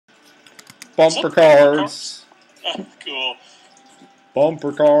Bumper cars. Oh, cool.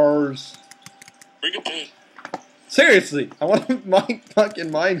 Bumper cars. Bring it in. Seriously, I want my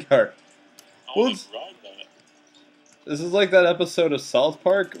fucking minecart. I want to ride that. This is like that episode of South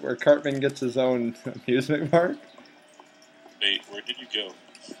Park where Cartman gets his own amusement park. Wait, where did you go?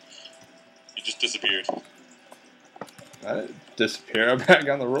 You just disappeared. I didn't disappear. I'm back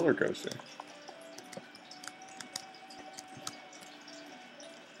on the roller coaster.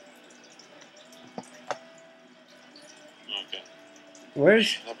 Okay.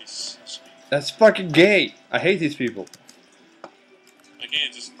 Where's... That'd be so sweet. That's fucking gay. I hate these people. I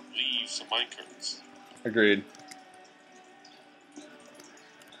can't just leave some minecarts. Agreed.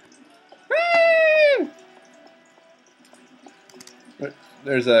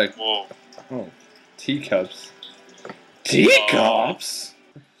 There's a... Whoa. Oh. Teacups. Teacups?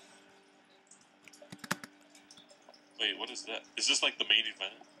 Wait, what is that? Is this like the main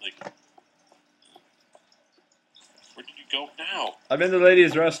event? Like... Where did you go now? I'm in the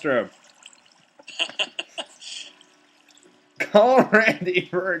ladies' restroom. Call Randy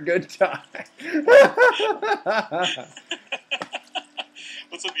for a good time.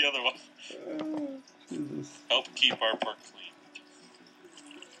 What's in the other one? Jesus. Help keep our park clean.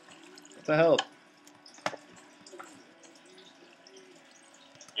 What the hell?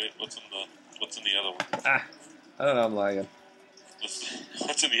 Wait, what's in the other one? Ah, I don't know, I'm lagging.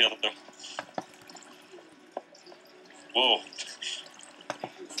 What's in the other one? Whoa.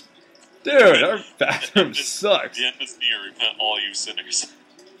 Dude, our bathroom sucks. The end is near. Repent all you sinners.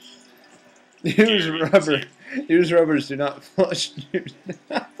 Use rubber. Use rubbers, do not flush. Use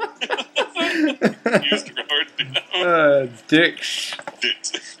rubber. Dicks.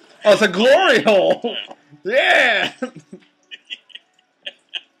 Dicks. Oh, it's a glory hole! Yeah! I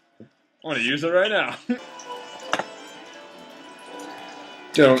want to use it right now.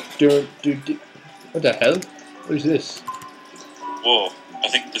 Don't. What the hell? What is this? Whoa, I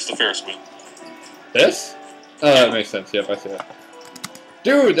think it's the Ferris wheel. This? Oh, that makes sense. Yep, I see it.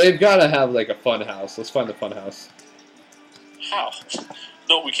 Dude, they've got to have like a fun house. Let's find the fun house. How?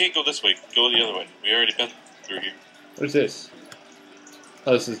 No, we can't go this way. Go the other way. We already been through here. What is this?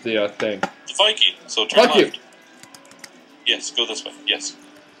 Oh, this is the thing. The Viking. So turn Fuck left. you. Yes, go this way. Yes.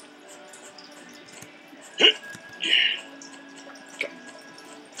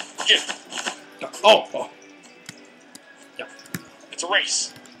 Yeah. Oh. Yeah. It's a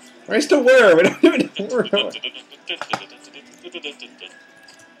race. Race to where? We don't even know where we're going.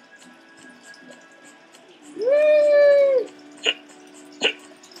 Woo!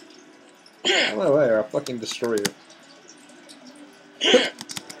 Out of my way or I'll fucking destroy you.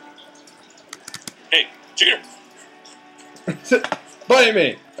 Hey, cheater! Bite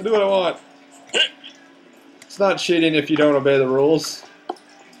me! I do what I want. It's not cheating if you don't obey the rules.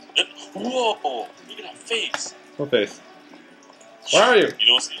 Whoa! Look at that face! What face? Where are you? You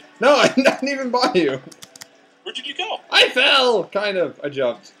don't see it? No, I didn't even buy you. Where did you go? I fell! Kind of. I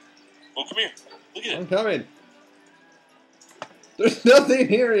jumped. Oh, come here. Look at I'm it. coming. There's nothing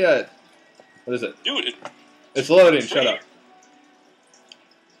here yet. What is it? Dude, It's loading. it's Shut right up.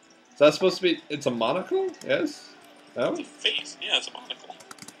 Is that supposed to be... It's a monocle? Yes? No? It's a face. Yeah, it's a monocle.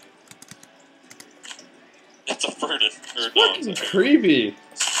 It's a furnace. It's fucking creepy.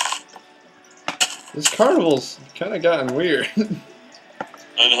 This carnival's kind of gotten weird.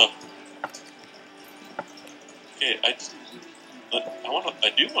 I know. Okay, I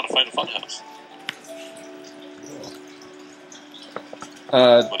do want to find a fun house.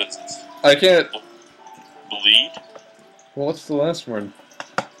 What is this? I can't... Bleed? Well, what's the last one?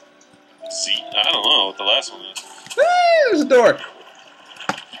 See? I don't know what the last one is. Ah, there's a door.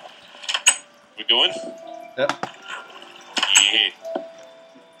 We going? Yep. Yeah.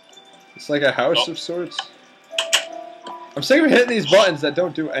 It's like a house of sorts. I'm sick of hitting these buttons that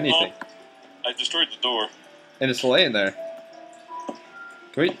don't do anything. I destroyed the door. And it's laying there.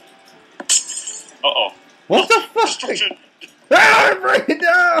 Can we... Uh-oh. What the fuck? Destruction. Ah, bring it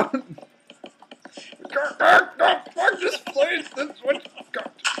down! Fuck this place! That's what...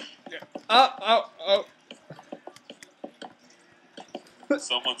 Oh.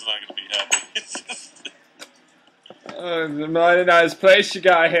 Someone's not gonna be happy. It's just... It's a mighty nice place you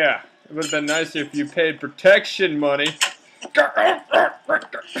got here. It would have been nicer if you paid protection money. Too bad we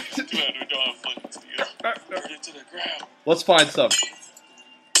don't have flint and steel. Burn it to the ground. Let's find some.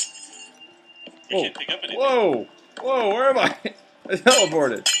 We can't pick up anything. Whoa! Whoa, where am I? I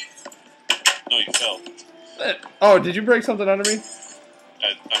teleported. No, you fell. Oh, did you break something under me?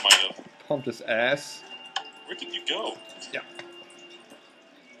 I might have. Pumped his ass. Where did you go? Yeah.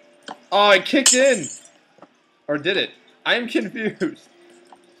 Oh, it kicked in! Or did it? I am confused.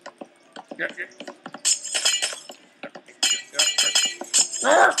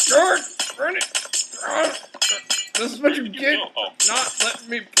 Burn it! This is what you get. Not letting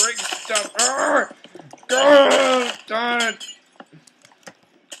me break stuff. Darn it!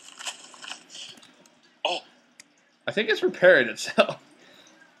 Oh. I think it's repairing itself.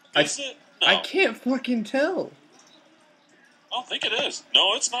 Is it? No. I can't fucking tell. I don't think it is.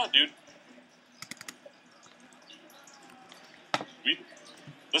 No, it's not, dude.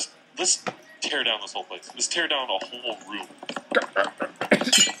 Let's tear down this whole place. Let's tear down a whole room.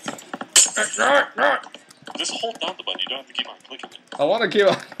 Just hold down the button. You don't have to keep on clicking it. I want to keep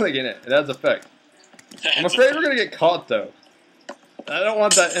on clicking it. It has effect. I'm afraid we're gonna get caught though. I don't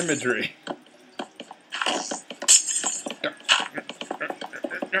want that imagery.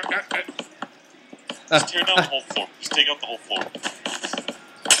 Just tear down the whole floor. Just take out the whole floor.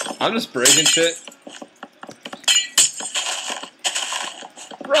 I'm just breaking shit.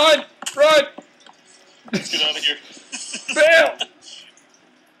 Run! Run! Let's get out of here. Fail!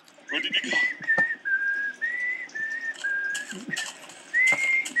 Where did you go?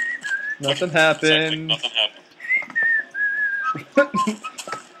 Nothing happened. Nothing happened.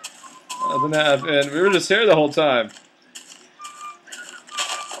 Nothing happened. We were just here the whole time.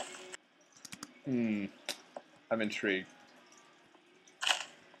 I'm intrigued.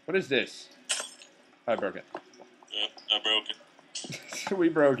 What is this? I broke it. Yeah, I broke it. We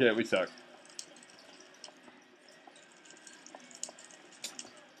broke it. We suck.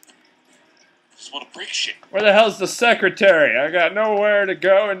 Just want to break shit. Where the hell's the secretary? I got nowhere to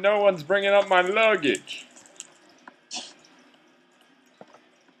go and no one's bringing up my luggage.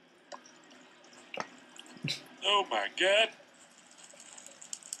 Oh my god.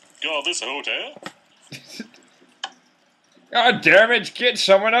 Call this a hotel? God damn it, get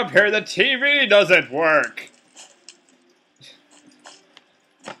someone up here. The TV doesn't work.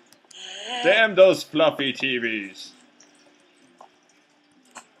 Damn those fluffy TVs.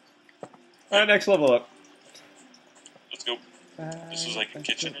 Alright, next level up. Let's go. This is like a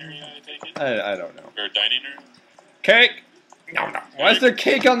kitchen area, I take it? I don't know. Or a dining room? Cake? No. Why is there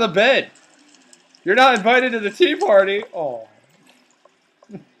cake on the bed? You're not invited to the tea party. Oh.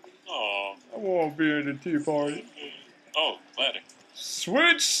 Oh. I won't be at the tea party. Oh, ladder.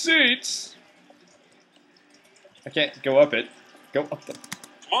 Switch seats. I can't go up it. Go up the...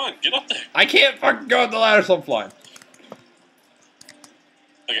 Come on, get up there. I can't fucking go up the ladder, so I'm flying.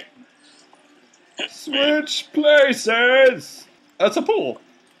 Okay. Switch places. That's a pool.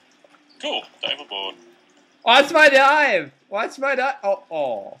 Cool. Dive aboard. Watch my dive. Watch my dive.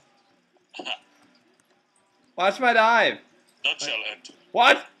 Oh. Watch my dive. Not shall enter.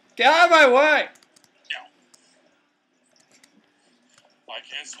 What? Get out of my way. No. I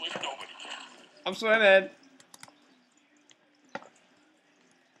can't swim. Nobody can. I'm swimming.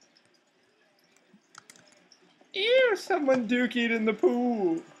 Ew, someone dookied in the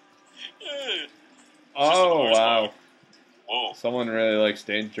pool. Oh, wow. Whoa. Someone really likes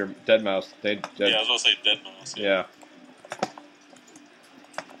dead mouse. Yeah, I was about to say dead mouse. Yeah.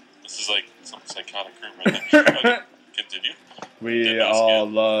 This is like some psychotic room right there. Okay, continue. We all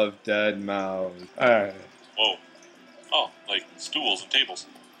love dead mouse. Alright. Whoa. Oh, like stools and tables.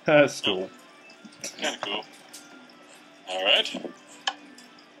 Stool. Kind of cool. Alright.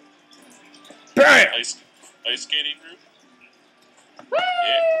 BAM! Ice skating room.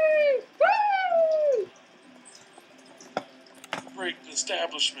 Yeah. Break the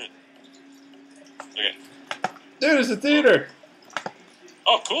establishment. Okay. Dude, it's a theater!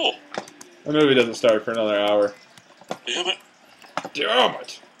 Oh, cool. The movie doesn't start for another hour. Damn it. Damn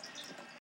it!